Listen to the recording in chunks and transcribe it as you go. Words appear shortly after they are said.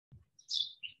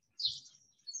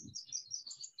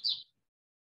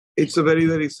It's a very,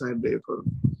 very sad day for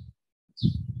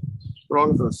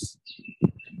all of us.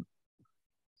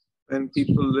 When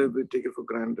people live, we take it for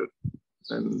granted.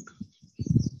 And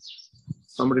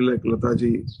somebody like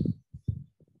Lataji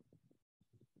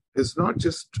is not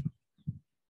just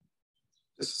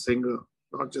a singer,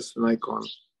 not just an icon.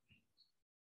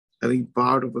 I think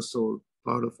part of a soul,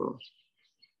 part of a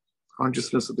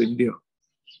consciousness of India,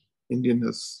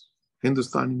 Indianness,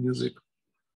 Hindustani music,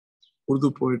 Urdu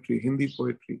poetry, Hindi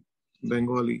poetry,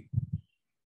 Bengali,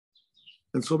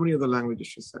 and so many other languages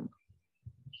she sang.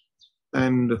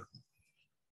 And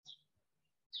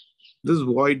this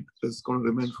void is going to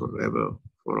remain forever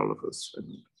for all of us. And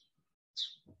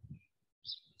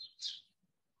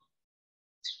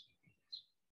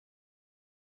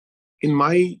in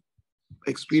my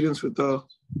experience with her,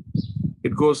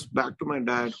 it goes back to my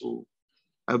dad, who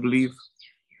I believe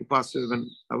who passed away when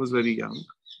I was very young.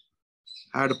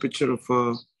 I had a picture of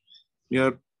her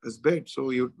near his bed, so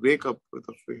he would wake up with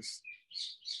her face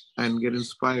and get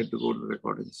inspired to go to the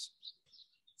recordings.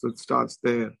 So it starts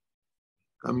there.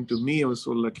 Coming to me, I was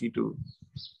so lucky to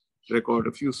record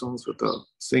a few songs with her,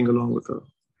 sing along with her,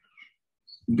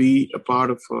 be a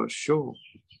part of a show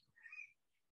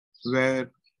where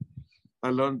I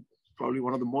learned probably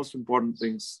one of the most important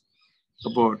things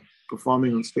about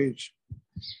performing on stage.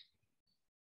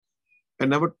 I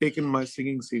never taken my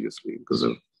singing seriously because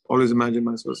I've always imagined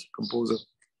myself as a composer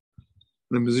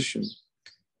and a musician.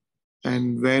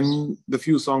 And when the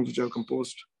few songs which I've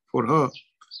composed for her,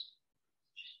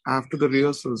 after the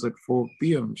rehearsals at 4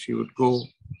 p.m., she would go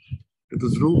to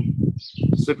this room,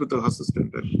 sit with her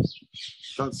assistant and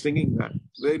start singing that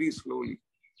very slowly,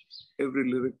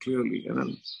 every lyric clearly. And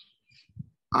then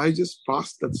I just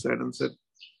passed that set and said,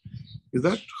 is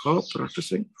that her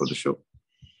practicing for the show?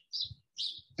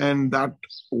 And that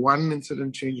one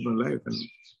incident changed my life. And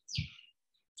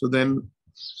so then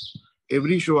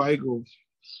every show I go,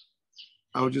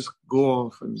 I would just go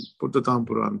off and put the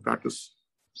tampura and practice,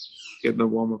 get the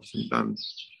warm-ups and done.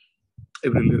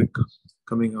 Every lyric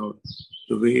coming out,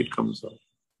 the way it comes out,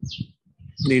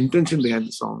 the intention behind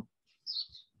the song.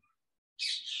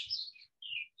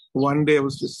 One day I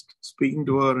was just speaking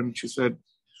to her and she said,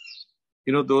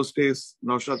 you know, those days,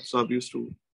 Naushad Saab used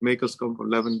to make us come for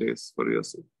 11 days for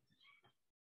rehearsal.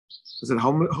 I said,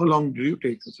 how long do you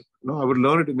take? I said, no, I would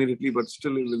learn it immediately, but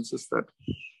still he will insist that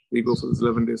we go for this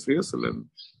 11 days rehearsal. And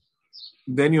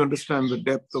then you understand the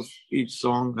depth of each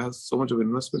song has so much of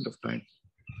investment of time,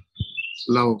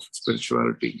 love,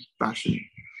 spirituality, passion.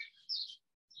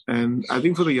 And I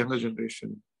think for the younger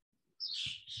generation,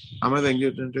 am I the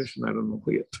younger generation? I don't know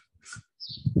yet.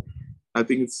 I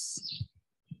think it's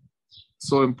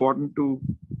so important to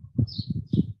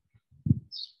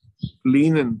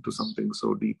lean into something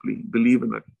so deeply, believe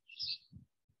in it,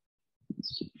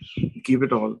 give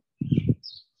it all,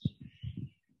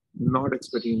 not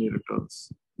expecting any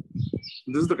returns.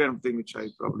 This is the kind of thing which I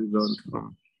probably learned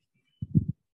from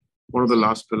one of the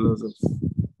last pillars of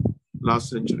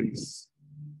last century's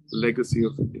legacy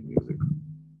of Indian music.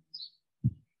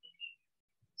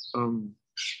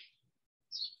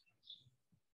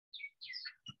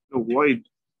 The void,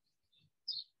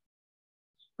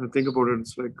 when I think about it,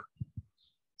 it's like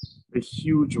a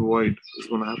huge void is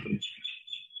going to happen.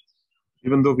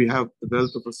 Even though we have the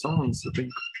wealth of her songs, I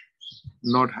think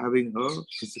not having her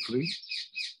physically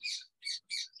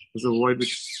is a void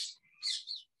which is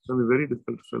going to be very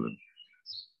difficult to fill in.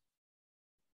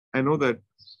 I know that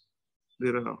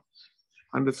there are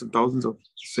hundreds and thousands of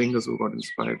singers who got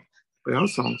inspired by our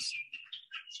songs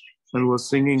and who are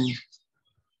singing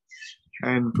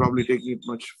and probably taking it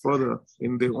much further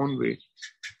in their own way.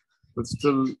 But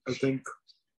still, I think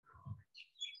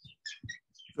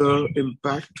the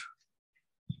impact,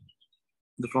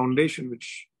 the foundation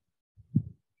which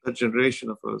that generation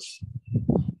of us,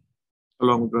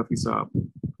 along with Rafi Saab,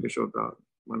 Kishore Da,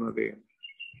 Manade,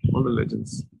 all the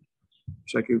legends,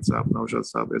 Shakil Saab, Naushad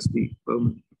Saab, S.P.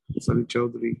 Burman, Sali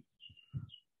Chaudhary,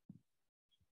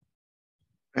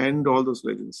 and all those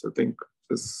legends, I think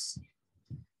is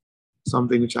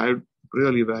something which I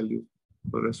really value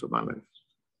for the rest of my life.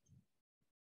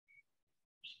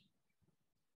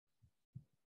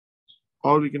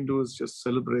 All we can do is just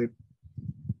celebrate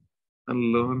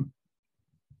and learn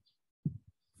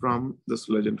from this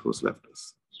legend who's left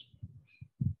us.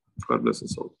 God bless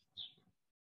us all.